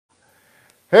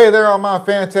Hey there, all my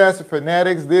fantastic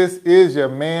fanatics. This is your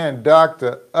man,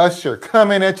 Dr. Usher,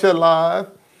 coming at you live.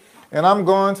 And I'm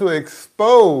going to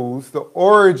expose the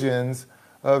origins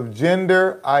of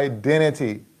gender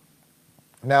identity.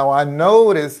 Now, I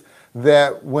notice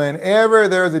that whenever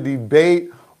there's a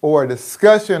debate or a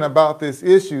discussion about this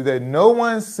issue, that no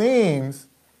one seems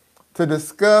to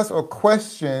discuss or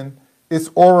question its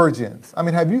origins. I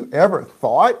mean, have you ever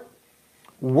thought,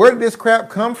 where did this crap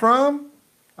come from?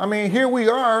 I mean, here we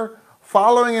are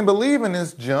following and believing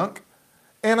this junk,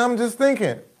 and I'm just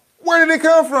thinking, where did it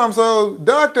come from? So,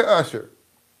 Dr. Usher,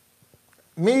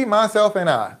 me, myself, and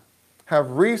I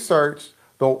have researched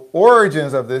the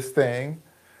origins of this thing,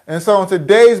 and so on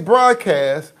today's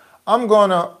broadcast, I'm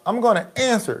gonna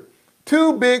answer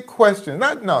two big questions.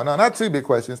 Not two big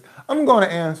questions. I'm gonna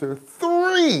answer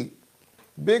three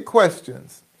big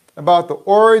questions about the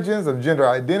origins of gender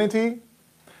identity.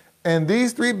 And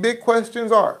these three big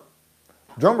questions are,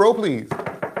 drum roll please,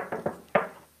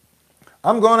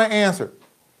 I'm going to answer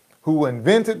who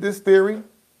invented this theory,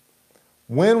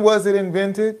 when was it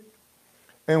invented,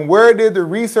 and where did the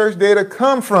research data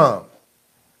come from?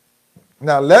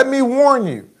 Now let me warn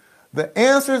you, the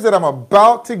answers that I'm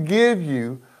about to give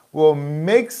you will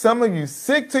make some of you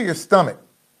sick to your stomach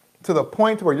to the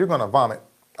point where you're going to vomit.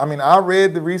 I mean, I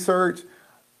read the research.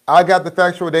 I got the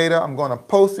factual data. I'm going to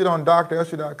post it on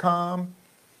drusher.com,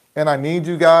 and I need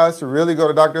you guys to really go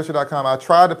to drusher.com. I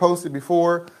tried to post it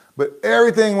before, but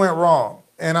everything went wrong.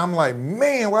 And I'm like,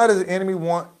 man, why does the enemy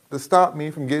want to stop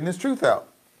me from getting this truth out?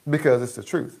 Because it's the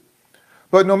truth.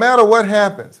 But no matter what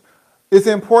happens, it's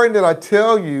important that I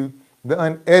tell you the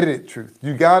unedited truth.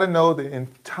 You got to know the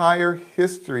entire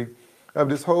history of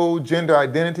this whole gender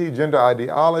identity, gender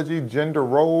ideology, gender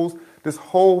roles, this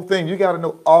whole thing. You got to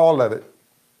know all of it.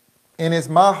 And it's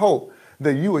my hope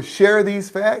that you will share these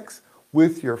facts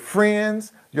with your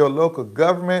friends, your local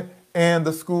government, and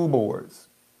the school boards.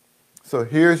 So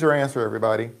here's your answer,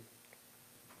 everybody.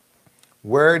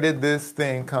 Where did this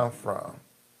thing come from?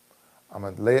 I'm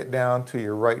going to lay it down to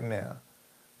you right now.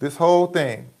 This whole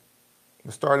thing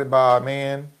was started by a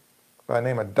man by the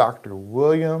name of Dr.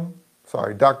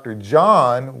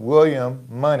 John William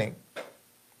Money.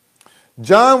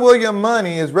 John William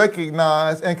Money is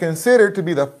recognized and considered to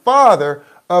be the father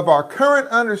of our current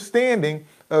understanding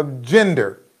of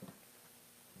gender.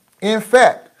 In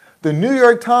fact, the New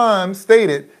York Times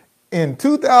stated in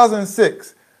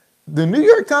 2006, the New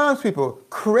York Times people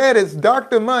credits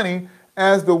Dr. Money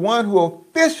as the one who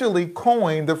officially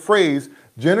coined the phrase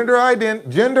gender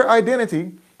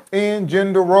identity and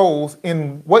gender roles.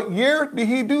 In what year did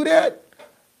he do that?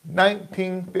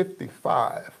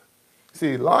 1955.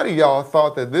 See, a lot of y'all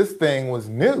thought that this thing was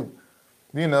new.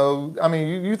 You know, I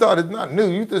mean, you thought it's not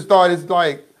new. You just thought it's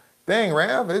like, dang,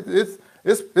 Rav,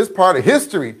 it's part of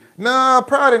history. Nah,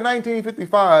 prior to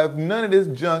 1955, none of this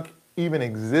junk even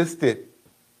existed.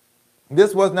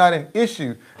 This was not an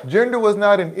issue. Gender was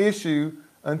not an issue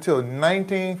until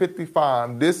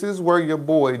 1955. This is where your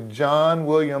boy, John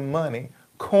William Money,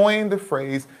 coined the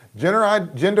phrase gender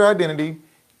identity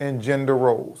and gender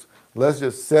roles. Let's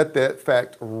just set that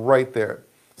fact right there.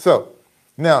 So,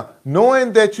 now,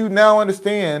 knowing that you now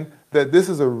understand that this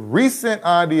is a recent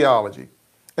ideology,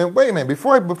 and wait a minute,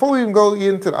 before we even go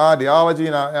into the ideology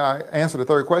and I answer the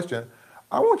third question,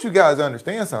 I want you guys to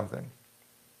understand something.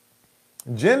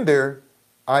 Gender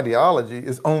ideology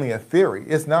is only a theory.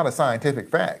 It's not a scientific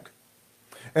fact.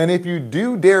 And if you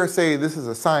do dare say this is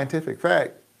a scientific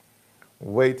fact,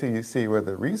 wait till you see where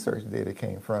the research data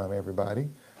came from, everybody.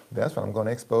 That's what I'm going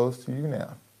to expose to you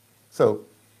now. So,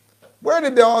 where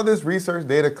did all this research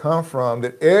data come from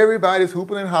that everybody's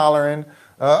hooping and hollering,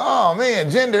 oh man,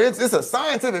 gender, it's a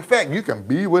scientific fact. You can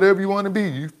be whatever you want to be.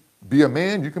 You be a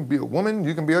man, you can be a woman,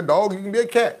 you can be a dog, you can be a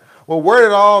cat. Well, where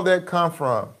did all that come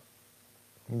from?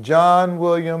 John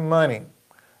William Money.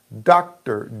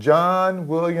 Dr. John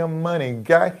William Money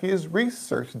got his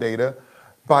research data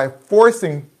by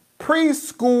forcing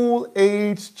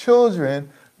preschool-age children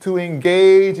to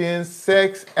engage in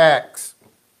sex acts.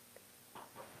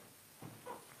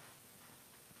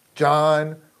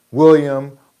 John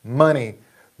William Money.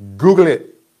 Google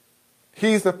it.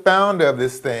 He's the founder of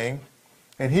this thing,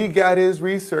 and he got his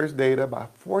research data by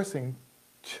forcing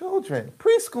children,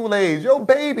 preschool age, your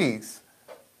babies,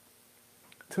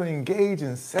 to engage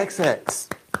in sex acts.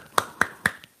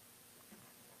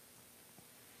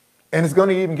 And it's going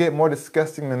to even get more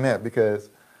disgusting than that because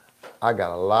I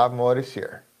got a lot more to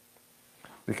share.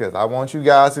 Because I want you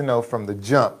guys to know from the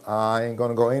jump, I ain't going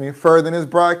to go any further in this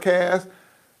broadcast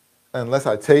unless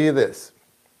I tell you this.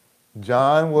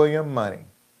 John William Money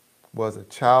was a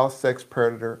child sex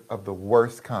predator of the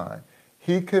worst kind.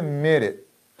 He committed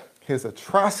his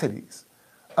atrocities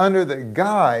under the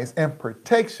guise and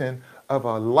protection of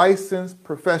a licensed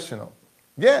professional.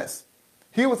 Yes,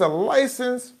 he was a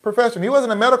licensed professional. He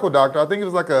wasn't a medical doctor. I think he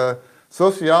was like a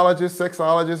sociologist,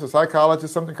 sexologist, or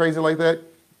psychologist, something crazy like that.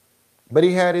 But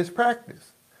he had his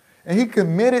practice. And he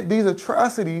committed these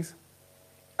atrocities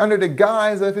under the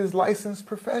guise of his licensed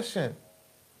profession.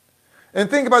 And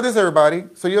think about this, everybody,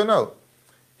 so you'll know.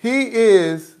 He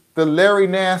is the Larry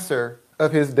Nassar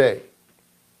of his day.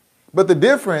 But the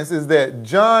difference is that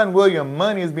John William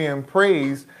Money is being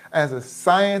praised as a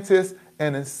scientist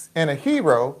and a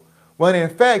hero, when in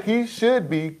fact he should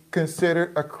be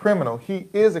considered a criminal. He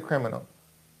is a criminal.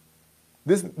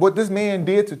 What this man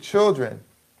did to children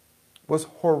was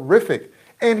horrific.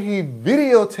 And he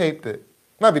videotaped it.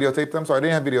 Not videotaped, I'm sorry, I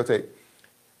didn't have videotape.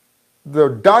 The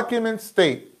documents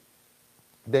state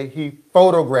that he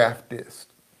photographed this.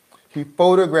 He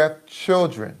photographed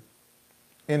children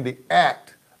in the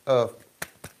act of.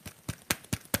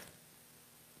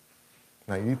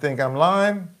 Now you think I'm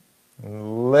lying?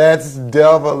 Let's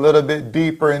delve a little bit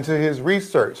deeper into his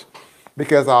research,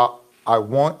 because I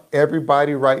want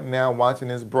everybody right now watching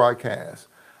this broadcast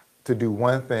to do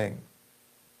one thing.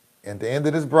 At the end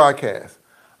of this broadcast,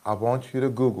 I want you to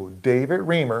Google David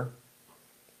Reimer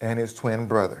and his twin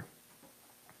brother.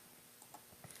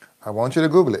 I want you to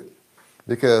Google it,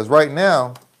 because right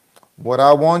now, what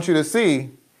I want you to see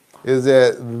is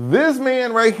that this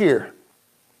man right here,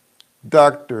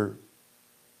 Dr.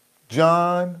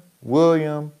 John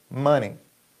William Money,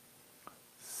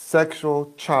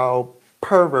 sexual child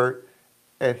pervert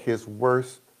at his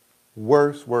worst,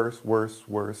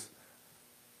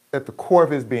 at the core of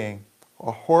his being,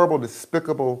 a horrible,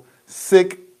 despicable,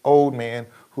 sick old man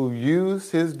who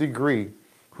used his degree,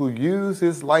 who used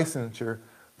his licensure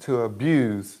to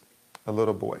abuse a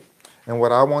little boy. And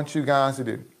what I want you guys to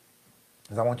do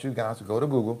is I want you guys to go to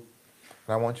Google,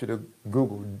 and I want you to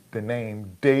Google the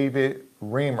name David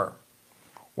Reimer.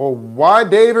 Well, why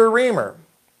David Reimer?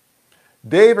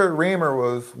 David Reimer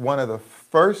was one of the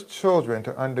first children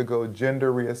to undergo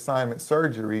gender reassignment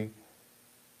surgery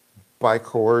by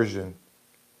coercion.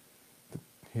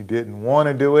 He didn't want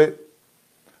to do it,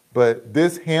 but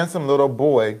this handsome little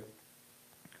boy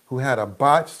who had a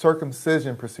botched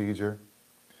circumcision procedure,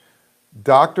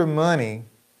 Dr. Money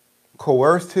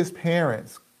coerced his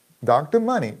parents. Dr.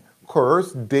 Money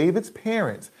coerced David's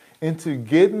parents into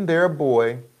getting their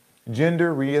boy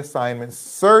gender reassignment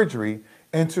surgery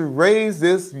and to raise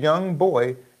this young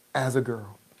boy as a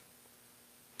girl.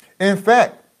 In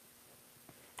fact,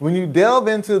 when you delve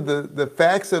into the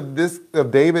facts of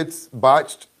David's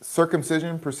botched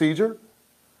circumcision procedure,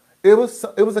 it was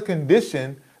a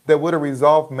condition that would have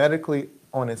resolved medically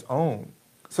on its own.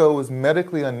 So it was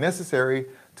medically unnecessary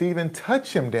to even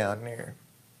touch him down there.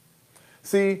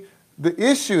 See, the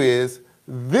issue is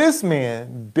this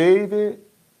man,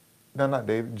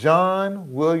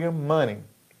 John William Money,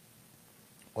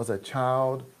 was a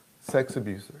child sex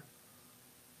abuser.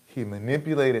 He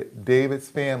manipulated David's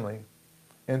family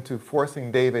into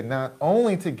forcing David not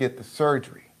only to get the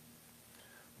surgery,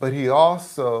 but he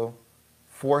also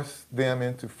forced them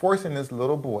into forcing this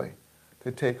little boy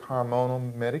to take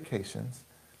hormonal medications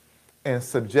and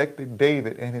subjected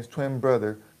David and his twin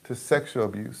brother to sexual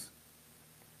abuse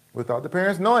without the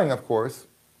parents knowing, of course,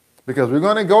 because we're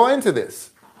going to go into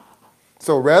this.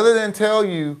 So rather than tell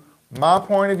you my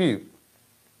point of view,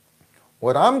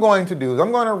 what I'm going to do is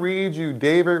I'm going to read you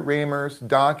David Reimer's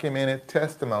documented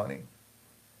testimony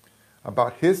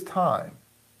about his time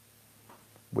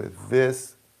with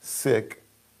this sick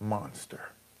monster.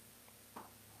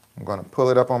 I'm going to pull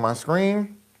it up on my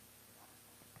screen.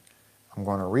 I'm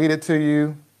going to read it to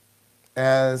you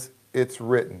as it's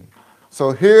written.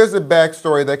 So here's the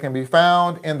backstory that can be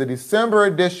found in the December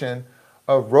edition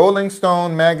of Rolling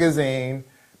Stone magazine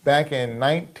back in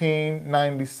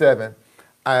 1997.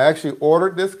 I actually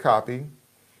ordered this copy.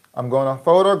 I'm going to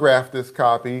photograph this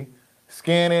copy,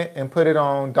 scan it, and put it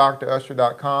on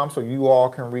drusher.com so you all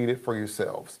can read it for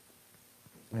yourselves.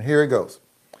 And here it goes.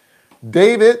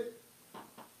 David,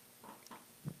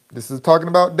 this is talking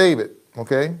about David,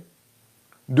 okay?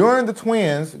 During the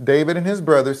twins, David and his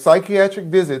brother's psychiatric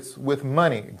visits with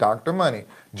Money, Dr. Money,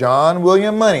 John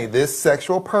William Money, this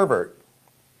sexual pervert.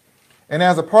 And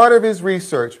as a part of his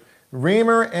research,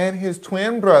 Reimer and his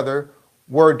twin brother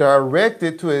were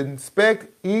directed to inspect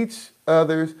each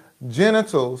other's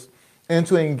genitals and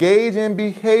to engage in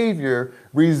behavior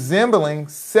resembling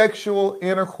sexual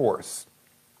intercourse.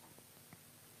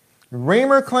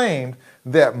 Reimer claimed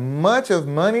that much of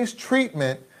Money's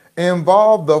treatment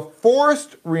involved the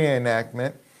forced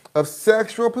reenactment of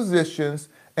sexual positions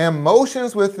and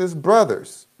motions with his brother.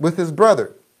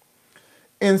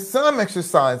 In some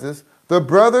exercises, the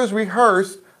brothers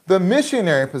rehearsed the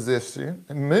missionary position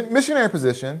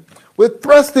with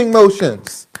thrusting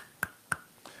motions,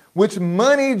 which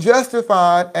Money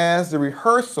justified as the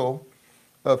rehearsal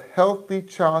of healthy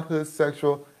childhood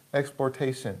sexual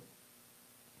exploitation.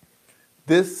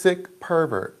 This sick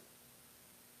pervert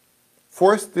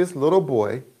forced this little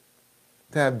boy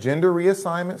to have gender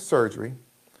reassignment surgery,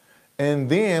 and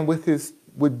then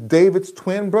with David's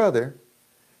twin brother,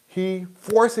 he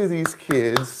forces these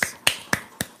kids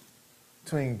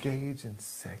to engage in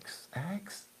sex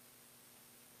acts.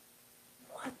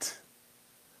 What?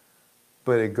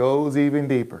 But it goes even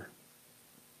deeper.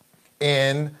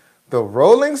 In the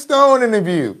Rolling Stone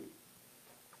interview,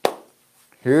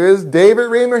 here's David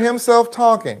Reimer himself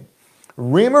talking.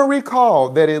 Reimer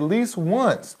recalled that at least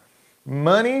once,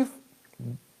 Money,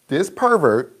 this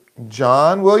pervert,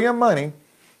 John William Money,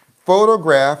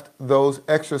 photographed those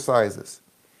exercises.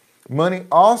 Money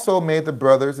also made the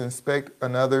brothers inspect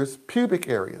another's pubic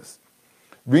areas.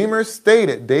 David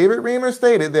Reimer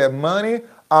stated that Money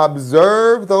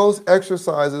observed those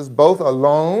exercises both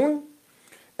alone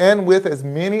and with as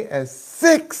many as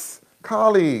 6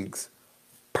 colleagues,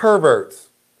 perverts.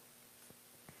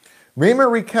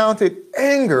 Reimer recounted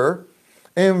anger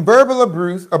and verbal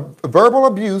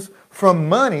abuse from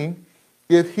Money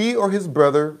if he or his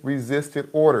brother resisted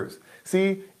orders.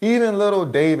 See, even little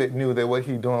David knew that what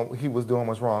he was doing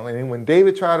was wrong. And when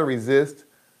David tried to resist,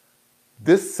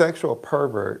 this sexual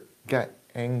pervert got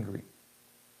angry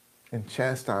and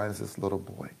chastised this little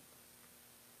boy.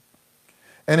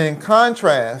 And in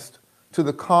contrast to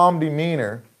the calm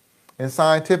demeanor and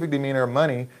scientific demeanor of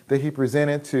Money that he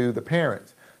presented to the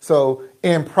parents. So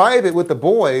in private with the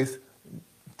boys,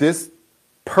 this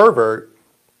pervert,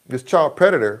 this child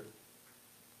predator,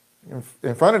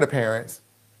 in front of the parents,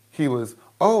 he was,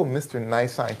 oh, Mr.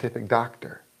 Nice Scientific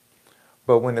Doctor.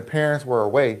 But when the parents were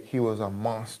away, he was a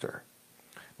monster.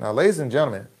 Now, ladies and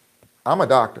gentlemen, I'm a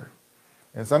doctor.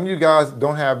 And some of you guys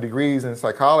don't have degrees in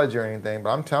psychology or anything,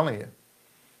 but I'm telling you,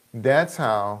 that's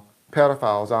how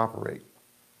pedophiles operate.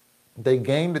 They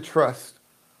gain the trust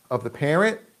of the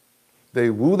parent, they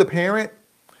woo the parent,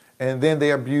 and then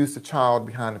they abuse the child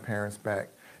behind the parent's back.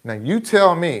 Now, you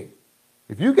tell me,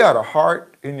 if you got a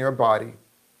heart in your body,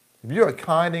 if you're a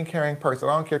kind and caring person,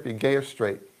 I don't care if you're gay or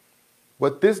straight,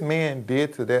 what this man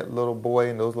did to that little boy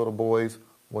and those little boys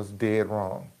was dead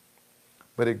wrong.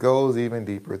 But it goes even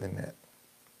deeper than that.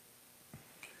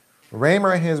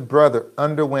 Reimer and his brother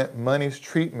underwent Money's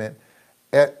treatment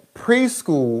at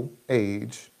preschool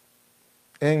age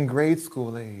and grade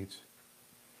school age.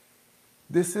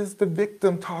 This is the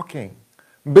victim talking.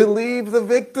 Believe the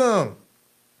victim.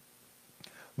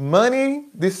 Money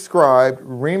described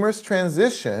Reimer's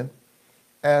transition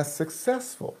as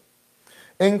successful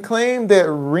and claimed that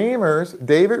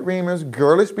David Reimer's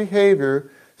girlish behavior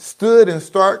stood in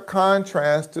stark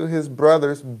contrast to his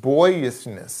brother's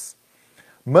boyishness.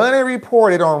 Money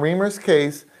reported on Reimer's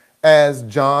case as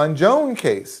John Jones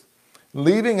case,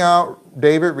 leaving out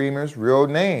David Reimer's real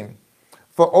name.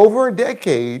 For over a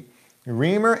decade,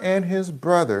 Reimer and his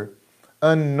brother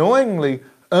unknowingly,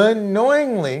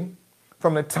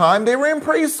 from the time they were in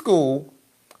preschool,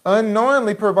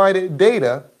 unknowingly provided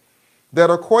data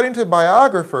that, according to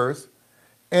biographers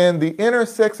and the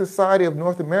Intersex Society of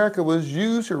North America, was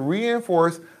used to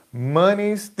reinforce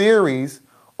Money's theories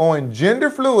on gender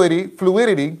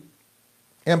fluidity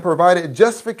and provided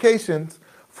justifications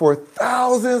for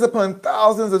thousands upon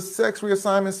thousands of sex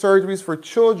reassignment surgeries for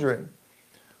children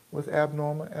with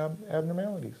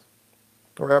abnormalities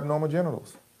or abnormal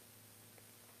genitals.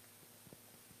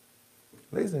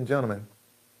 Ladies and gentlemen,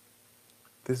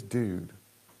 this dude,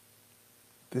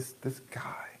 this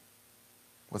guy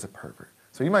was a pervert.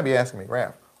 So you might be asking me,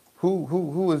 Raph,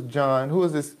 who is John? Who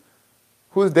is this?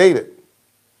 Who is David?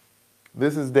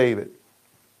 This is David.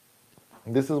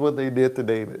 This is what they did to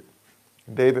David.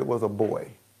 David was a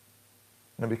boy.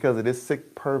 And because of this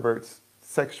sick pervert's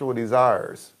sexual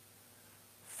desires,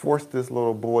 forced this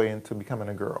little boy into becoming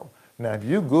a girl. Now, if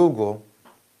you Google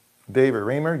David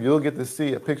Reimer, you'll get to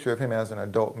see a picture of him as an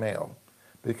adult male.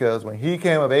 Because when he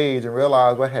came of age and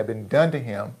realized what had been done to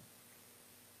him,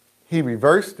 he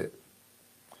reversed it.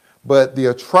 But the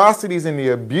atrocities and the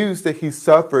abuse that he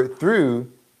suffered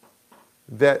through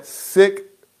that sick,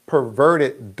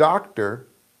 perverted doctor,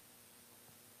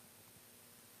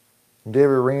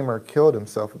 David Reimer killed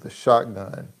himself with a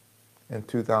shotgun in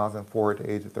 2004 at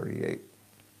the age of 38.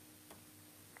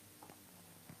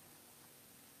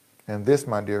 And this,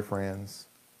 my dear friends,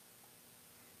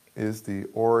 is the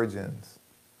origins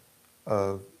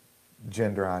of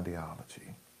gender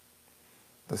ideology.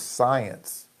 The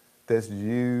science that's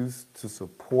used to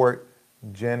support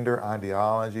gender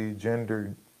ideology,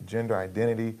 gender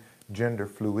identity, gender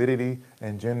fluidity,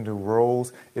 and gender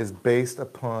roles is based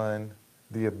upon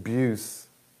the abuse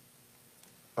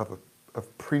of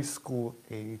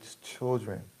preschool-aged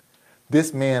children.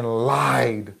 This man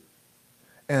lied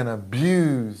and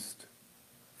abused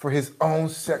for his own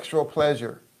sexual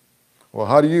pleasure. Well,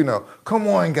 how do you know? Come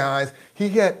on, guys. He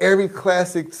had every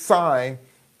classic sign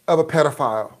of a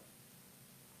pedophile.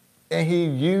 And he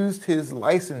used his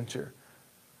licensure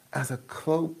as a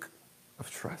cloak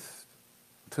of trust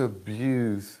to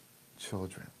abuse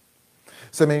children.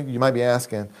 So you might be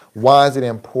asking, why is it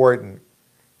important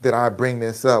that I bring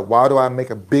this up? Why do I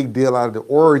make a big deal out of the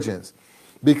origins?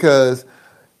 Because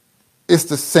it's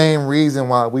the same reason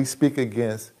why we speak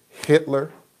against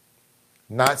Hitler,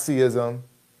 Nazism,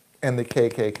 and the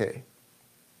KKK.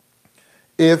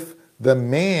 If the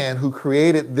man who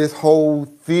created this whole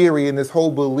theory and this whole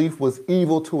belief was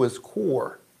evil to his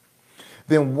core,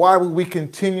 then why would we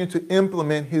continue to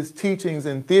implement his teachings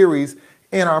and theories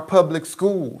in our public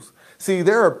schools? See,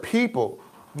 there are people,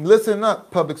 listen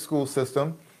up, public school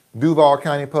system, Duval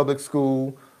County Public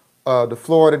School, the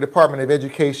Florida Department of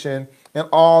Education, and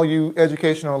all you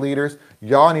educational leaders,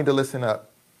 y'all need to listen up.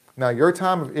 Now, your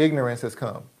time of ignorance has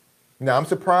come. Now, I'm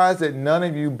surprised that none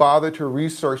of you bothered to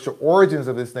research the origins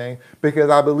of this thing,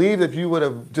 because I believe if you would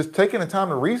have just taken the time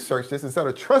to research this instead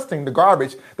of trusting the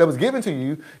garbage that was given to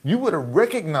you, you would have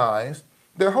recognized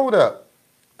that, hold up,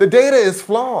 the data is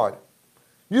flawed.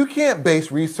 You can't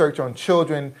base research on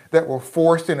children that were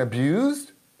forced and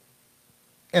abused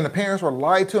and the parents were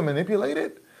lied to and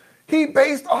manipulated. He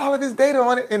based all of his data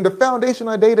on it, and the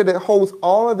foundational data that holds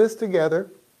all of this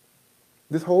together,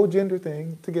 this whole gender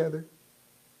thing together,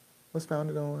 was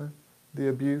founded on the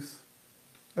abuse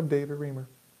of David Reimer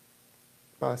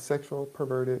by a sexual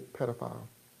perverted pedophile.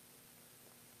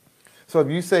 So if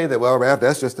you say that, well, Raph,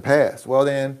 that's just the past, well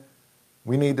then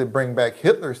we need to bring back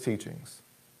Hitler's teachings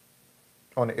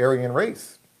on the Aryan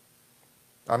race.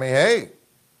 I mean, hey,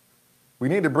 we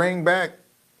need to bring back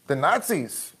the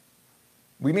Nazis.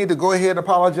 We need to go ahead and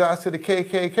apologize to the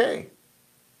KKK.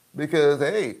 Because,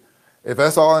 hey, if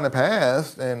that's all in the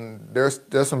past and there's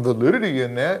some validity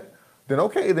in that, then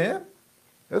okay then.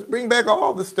 Let's bring back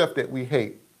all the stuff that we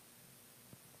hate.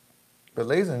 But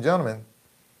ladies and gentlemen,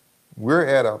 we're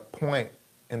at a point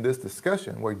in this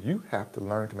discussion where you have to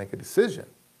learn to make a decision.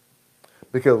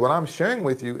 Because what I'm sharing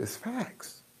with you is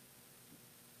facts.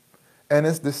 And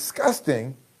it's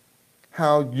disgusting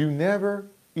how you never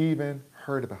even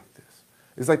heard about this.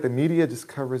 It's like the media just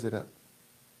covers it up.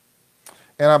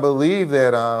 And I believe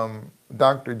that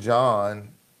Dr. John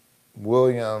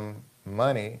William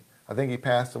Money, I think he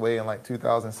passed away in like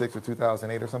 2006 or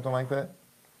 2008 or something like that.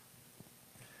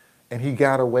 And he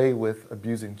got away with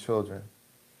abusing children.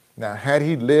 Now, had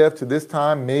he lived to this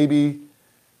time, maybe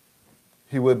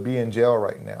he would be in jail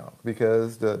right now,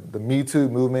 because the Me Too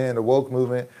movement and the woke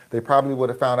movement, they probably would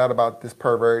have found out about this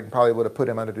pervert and probably would have put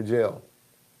him under the jail.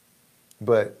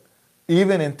 But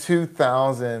even in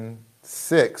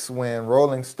 2006, when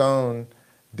Rolling Stone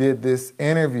did this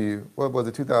interview, what was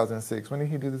it, 2006? When did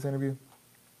he do this interview?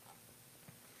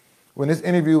 When this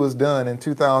interview was done in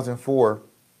 2004,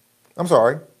 I'm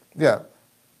sorry, yeah.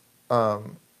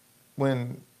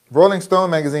 When Rolling Stone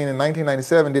magazine in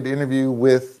 1997 did the interview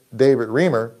with David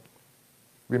Reimer,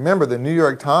 remember the New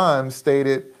York Times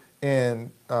stated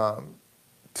in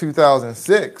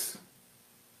 2006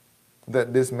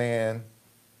 that this man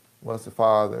was the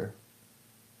father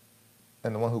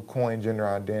and the one who coined gender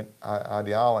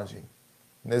ideology.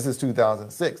 And this is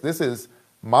 2006. This is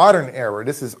modern era.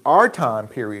 This is our time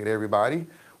period, everybody,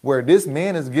 where this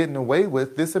man is getting away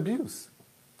with this abuse.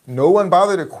 No one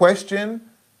bothered to question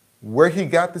where he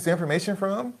got this information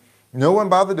from. No one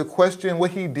bothered to question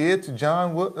what he did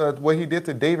to what he did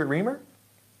to David Reimer.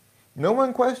 No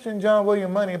one questioned John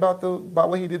William Money about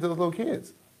what he did to those little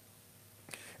kids.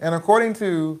 And according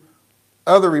to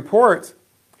other reports,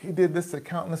 he did this to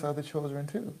countless other children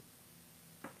too.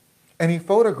 And he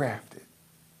photographed it.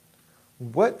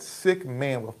 What sick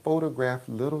man will photograph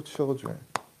little children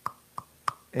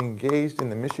engaged in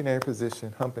the missionary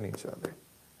position, humping each other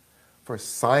for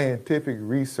scientific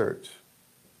research?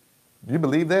 Do you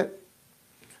believe that?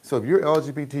 So if you're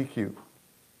LGBTQ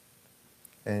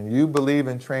and you believe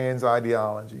in trans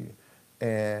ideology,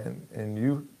 and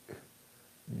you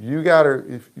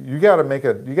gotta make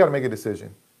a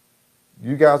decision.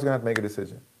 You guys are gonna have to make a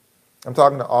decision. I'm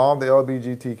talking to all the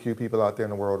LGBTQ people out there in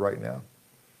the world right now.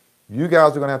 You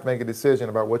guys are gonna have to make a decision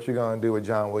about what you're gonna do with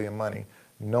John William Money,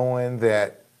 knowing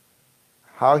that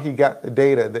how he got the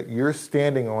data that you're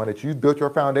standing on, that you built your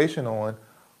foundation on,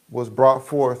 was brought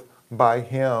forth by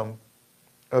him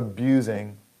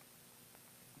abusing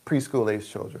preschool-age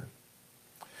children.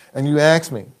 And you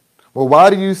ask me, well, why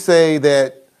do you say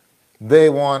that they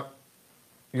want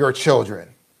your children?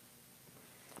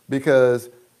 Because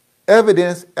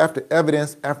evidence after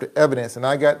evidence after evidence, and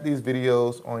I got these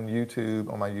videos on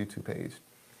YouTube, on my YouTube page,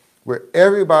 where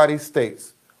everybody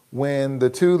states when the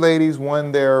two ladies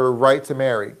won their right to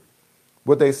marry,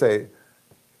 what they say,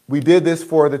 we did this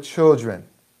for the children.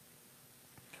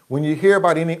 When you hear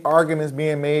about any arguments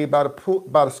being made about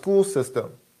a school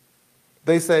system,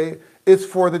 they say it's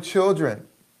for the children.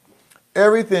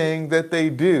 Everything that they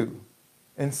do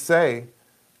and say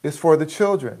is for the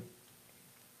children.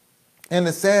 And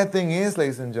the sad thing is,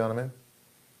 ladies and gentlemen,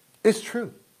 it's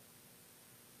true.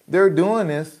 They're doing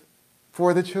this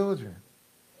for the children.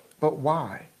 But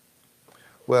why?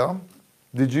 Well,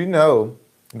 did you know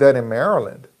that in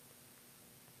Maryland,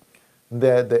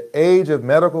 that the age of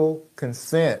medical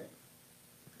consent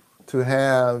to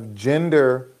have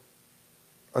gender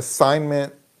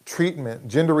reassignment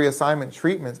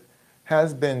treatments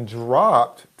has been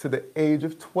dropped to the age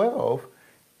of 12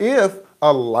 if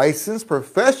a licensed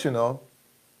professional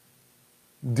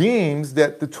deems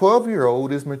that the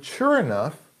 12-year-old is mature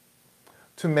enough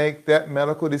to make that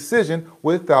medical decision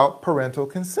without parental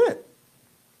consent.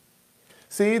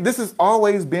 See, this has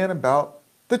always been about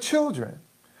the children.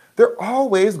 They're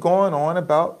always going on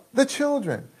about the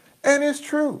children. And it's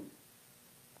true.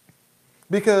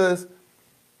 Because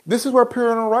this is where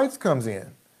parental rights comes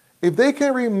in. If they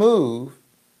can remove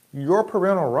your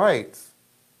parental rights,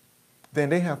 then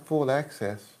they have full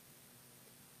access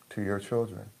to your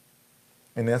children.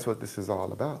 And that's what this is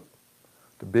all about.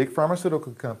 The big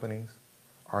pharmaceutical companies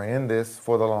are in this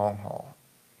for the long haul.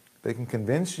 They can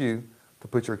convince you to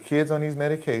put your kids on these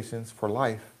medications for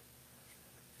life.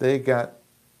 They got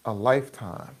a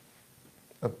lifetime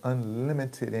of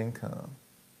unlimited income.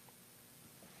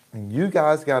 And you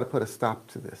guys got to put a stop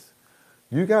to this.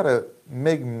 You got to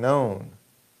make known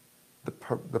the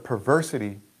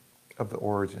perversity of the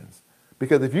origins.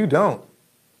 Because if you don't,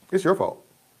 it's your fault.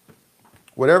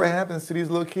 Whatever happens to these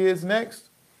little kids next,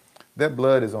 that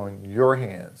blood is on your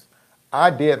hands. I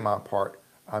did my part.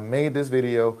 I made this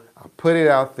video. I put it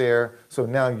out there. So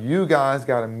now you guys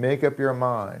got to make up your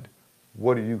mind.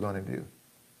 What are you going to do?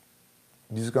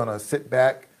 You're just going to sit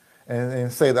back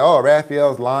and say that, oh,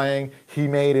 Raphael's lying. He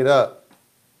made it up.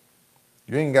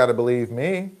 You ain't got to believe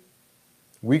me.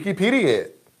 Wikipedia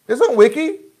it. It's on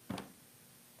Wiki.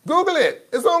 Google it.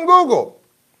 It's on Google.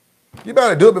 You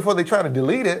better do it before they try to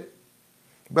delete it.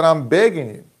 But I'm begging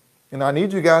you, and I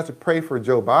need you guys to pray for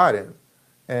Joe Biden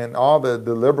and all the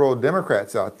liberal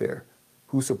Democrats out there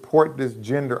who support this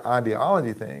gender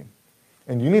ideology thing.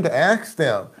 And you need to ask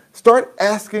them, start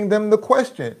asking them the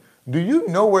question, do you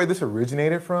know where this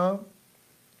originated from?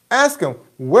 Ask them,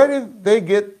 where did they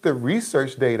get the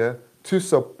research data to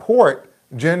support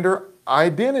gender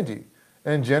identity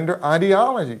and gender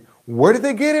ideology? Where did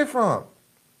they get it from?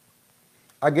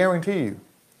 I guarantee you,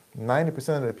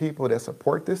 90% of the people that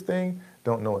support this thing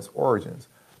don't know its origins,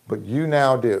 but you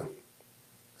now do.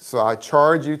 So I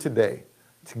charge you today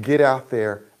to get out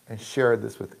there and share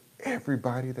this with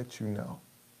everybody that you know.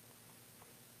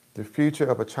 The future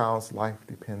of a child's life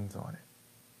depends on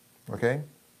it. Okay?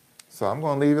 So I'm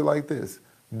going to leave it like this.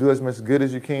 Do as much good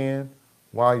as you can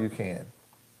while you can.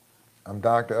 I'm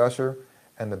Dr. Usher,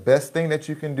 and the best thing that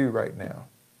you can do right now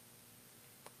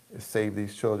is save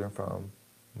these children from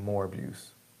more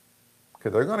abuse.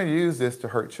 Because they're going to use this to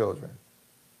hurt children.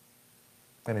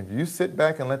 And if you sit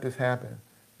back and let this happen,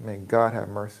 may God have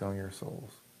mercy on your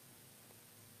souls.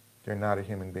 You're not a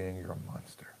human being, you're a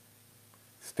monster.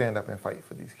 Stand up and fight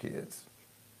for these kids.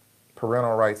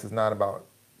 Parental rights is not about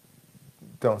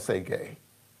don't say gay.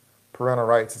 Parental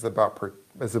rights is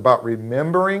about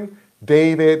remembering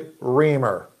David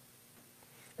Reimer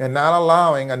and not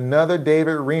allowing another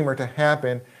David Reimer to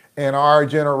happen in our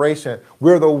generation.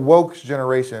 We're the woke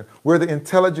generation. We're the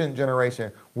intelligent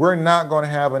generation. We're not going to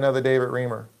have another David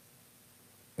Reimer.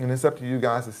 And it's up to you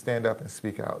guys to stand up and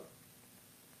speak out.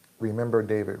 Remember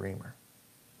David Reimer.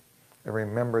 And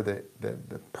remember the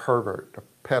pervert, the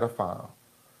pedophile,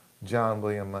 John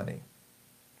William Money.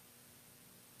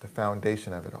 The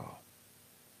foundation of it all.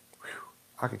 Whew.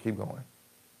 I could keep going.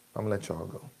 I'm going to let y'all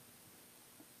go.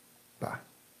 Bye.